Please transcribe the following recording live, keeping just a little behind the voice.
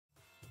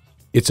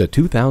It's a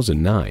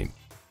 2009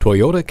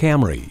 Toyota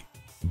Camry.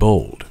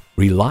 Bold,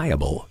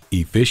 reliable,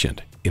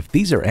 efficient. If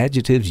these are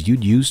adjectives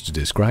you'd use to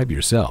describe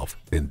yourself,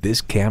 then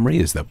this Camry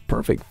is the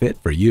perfect fit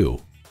for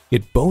you.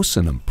 It boasts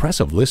an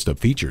impressive list of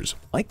features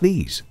like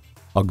these: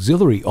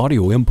 auxiliary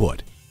audio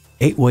input,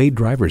 8-way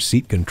driver's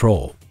seat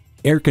control,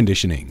 air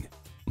conditioning,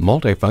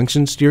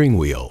 multifunction steering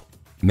wheel,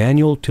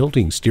 manual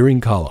tilting steering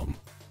column,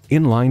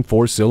 inline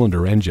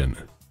 4-cylinder engine,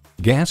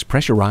 gas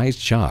pressurized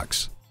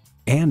shocks,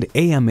 and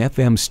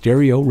AM/FM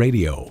stereo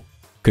radio.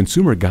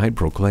 Consumer Guide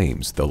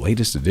proclaims the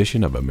latest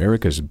edition of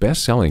America's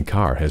best-selling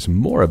car has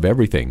more of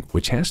everything,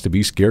 which has to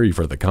be scary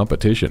for the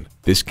competition.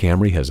 This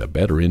Camry has a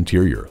better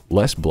interior,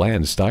 less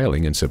bland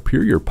styling, and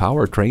superior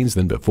powertrains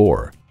than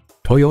before.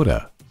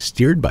 Toyota,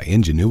 steered by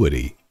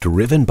ingenuity,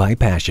 driven by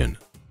passion.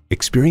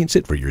 Experience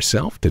it for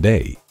yourself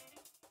today.